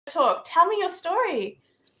talk. Tell me your story.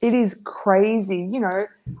 It is crazy.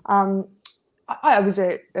 I was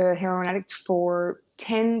a heroin addict for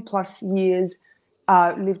 10 plus years,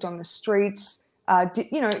 lived on the streets,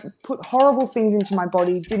 put horrible things into my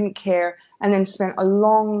body, didn't care, and then spent a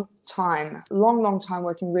long time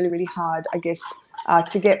working really, really hard, I guess,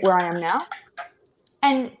 to get where I am now.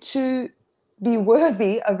 And to be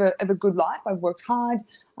worthy of a good life, I've worked hard,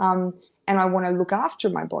 and I want to look after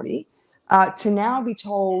my body, to now be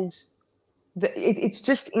told that it's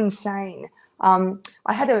just insane.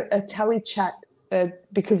 I had a tele chat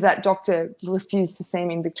because that doctor refused to see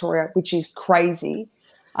me in Victoria, which is crazy.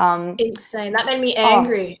 Insane. That made me Oh,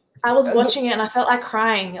 angry. I was watching it and I felt like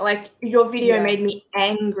crying. Like, your video yeah. made me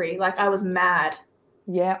angry. Like, I was mad.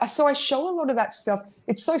 Yeah, so I show a lot of that stuff.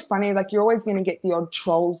 It's so funny. Like, you're always going to get the odd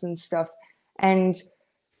trolls and stuff, and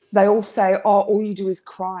they all say, "Oh, all you do is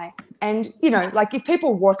cry." And like, if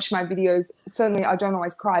people watch my videos, certainly I don't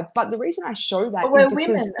always cry. But the reason I show that But is we're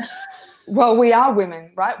because, women. well, we are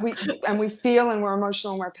women, right? We feel and we're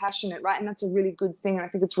emotional and we're passionate, right? And that's a really good thing. And I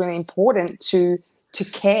think it's really important to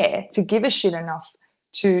care, to give a shit enough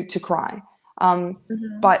to cry.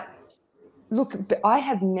 But look, I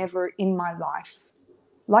have never in my life,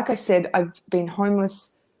 like I said, I've been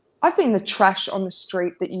homeless. I've been the trash on the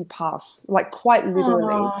street that you pass, like, quite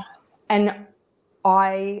literally. Oh, And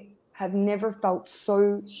I have never felt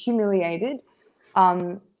so humiliated,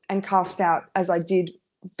 and cast out as I did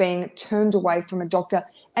being turned away from a doctor.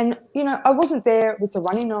 And, I wasn't there with a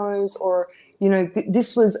runny nose, or,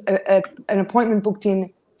 this was an appointment booked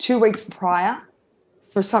in 2 weeks prior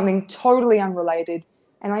for something totally unrelated.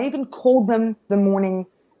 And I even called them the morning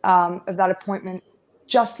of that appointment,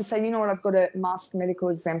 just to say, you know what, I've got a mask medical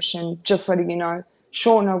exemption, just letting you know.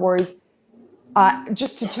 Sure, no worries.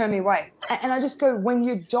 Just to turn me away. And I just go, when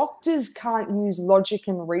your doctors can't use logic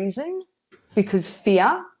and reason because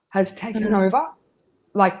fear has taken over,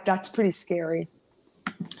 like, that's pretty scary.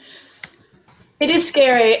 it is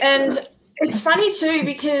scary. And it's funny too,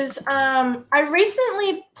 because I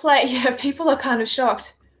recently played, yeah, people are kind of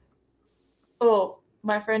shocked. Oh,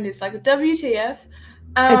 my friend is like, WTF?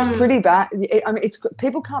 It's pretty bad. It's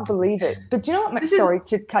people can't believe it. But do you know what? This Sorry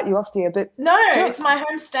to cut you off, dear, but no, do you know, it's my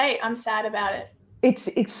home state. I'm sad about it.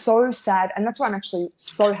 it's so sad, and that's why I'm actually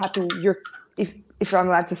so happy if I'm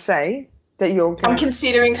allowed to say that I'm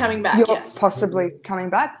considering coming back. you're Yes. possibly coming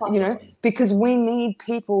back, Possibly. because we need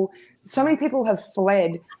people. So many people have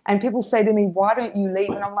fled, and people say to me, why don't you leave?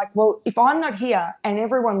 And I'm like, well, if I'm not here and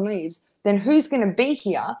everyone leaves, then who's going to be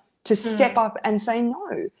here to step up and say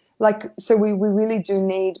no? Like, so we really do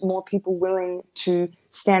need more people willing to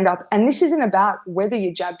stand up. And this isn't about whether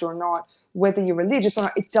you're jabbed or not, whether you're religious or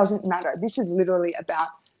not. It doesn't matter. This is literally about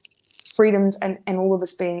freedoms and all of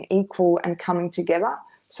us being equal and coming together.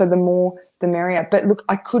 So the more, the merrier. But look,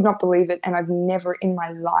 I could not believe it, and I've never in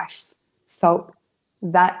my life felt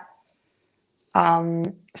that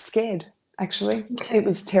scared, actually. Okay. It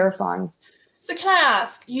was terrifying. So can I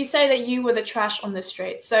ask, you say that you were the trash on the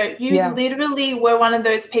street. So you Yeah. literally were one of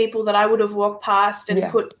those people that I would have walked past and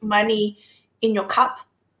Yeah. put money in your cup?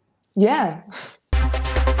 Yeah.